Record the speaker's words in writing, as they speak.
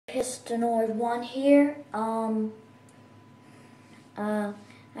Pistinoid1 here. I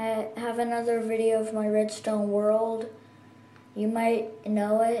have another video of my redstone world. You might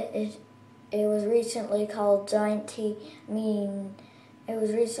know it. It was recently called Giant it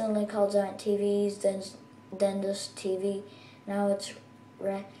was recently called Giant TVs, then just TV. Now it's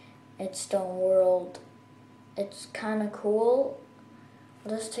Redstone World. It's kind of cool.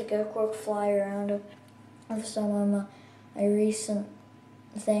 I'll just take a quick fly around of some of my recent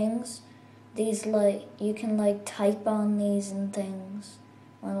things. These, like, you can like type on these and things,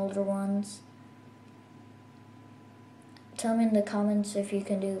 on older ones. Tell me in the comments if you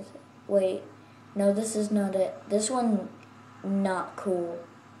can do. Wait, no, this is not it. This one, not cool.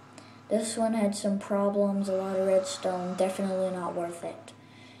 This one had some problems, a lot of redstone. Definitely not worth it.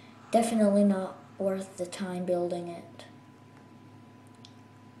 Definitely not worth the time building it.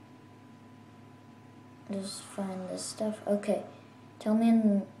 Just find this stuff. Okay, tell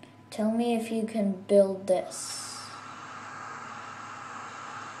me if you can build this.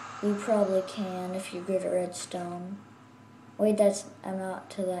 You probably can if you're good at redstone. Wait, I'm not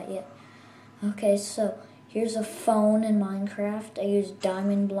to that yet. Okay, so here's a phone in Minecraft. I use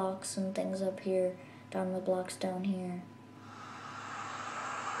diamond blocks and things up here, diamond blocks down here.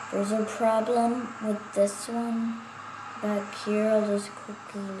 There's a problem with this one back here. I'll just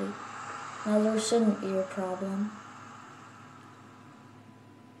quickly. No, there shouldn't be a problem.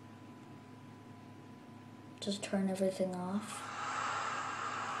 Just turn everything off.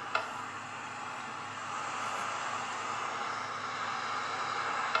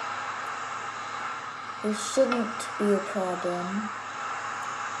 There shouldn't be a problem.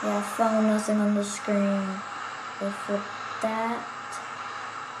 Yeah, phone, nothing on the screen. We'll flip that.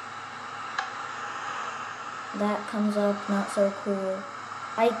 That comes up, not so cool.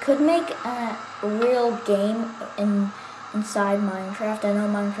 I could make a real game inside Minecraft. I know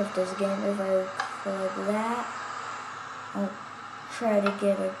Minecraft is a game. If I go like that, I'll try to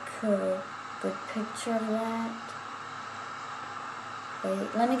get a good picture of that.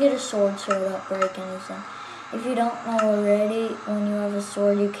 Wait, let me get a sword so I don't break anything. If you don't know already, when you have a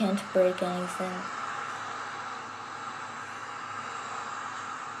sword, you can't break anything.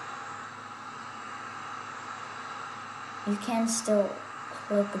 You can still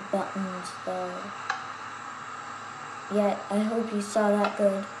click buttons though. Yeah, I hope you saw that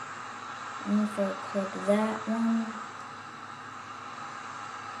good. And if I click that one,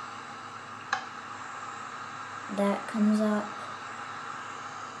 that comes up.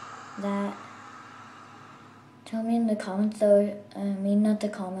 That. Tell me in the comments though, not the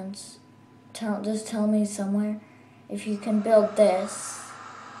comments. Just tell me somewhere if you can build this.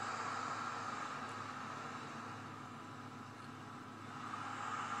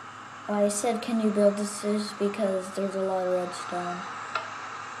 Why I said can you build this is because there's a lot of redstone.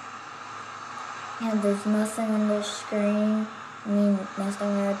 And there's nothing on the screen.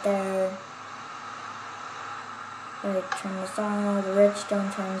 Nothing right there. Like, turn this on, the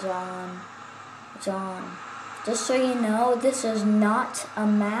redstone turns on. It's on. Just so you know, this is not a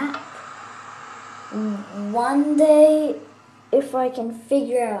map. One day, if I can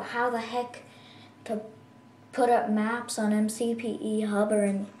figure out how the heck to put up maps on MCPE Hub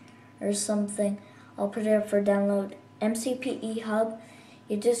or something, I'll put it up for download. MCPE Hub,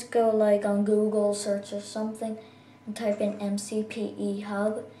 you just go like on Google search or something and type in MCPE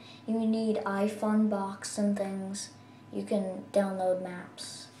Hub. You need iPhone box and things. You can download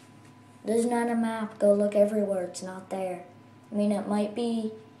maps. There's not a map. Go look everywhere. It's not there. It might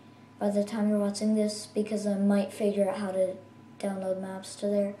be by the time you're watching this because I might figure out how to download maps to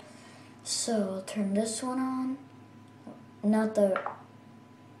there. So I'll turn this one on.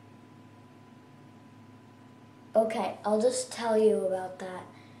 Okay, I'll just tell you about that.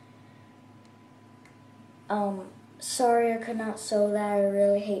 Sorry I could not sew that. I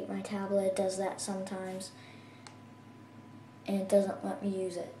really hate my tablet. It does that sometimes. And it doesn't let me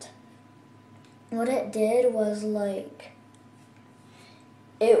use it. What it did was like,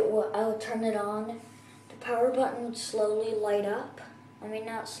 I would turn it on. The power button would slowly light up.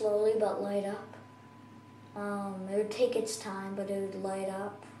 Not slowly, but light up. It would take its time, but it would light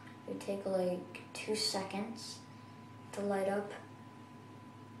up. It would take like 2 seconds to light up.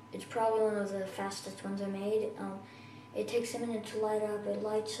 It's probably one of the fastest ones I made. It takes a minute to light up. It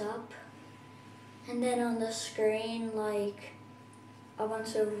lights up. And then on the screen, like, a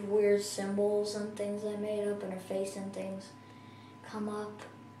bunch of weird symbols and things I made up and a face and things come up.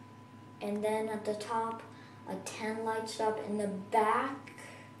 And then at the top, a 10 lights up. In the back,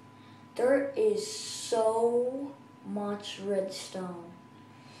 there is so much redstone.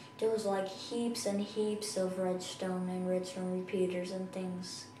 There was like heaps and heaps of redstone and redstone repeaters and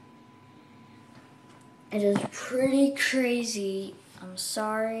things. It is pretty crazy. I'm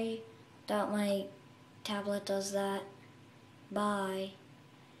sorry that my tablet does that. Bye.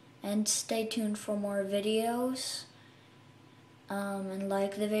 And stay tuned for more videos. And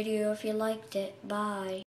like the video if you liked it. Bye.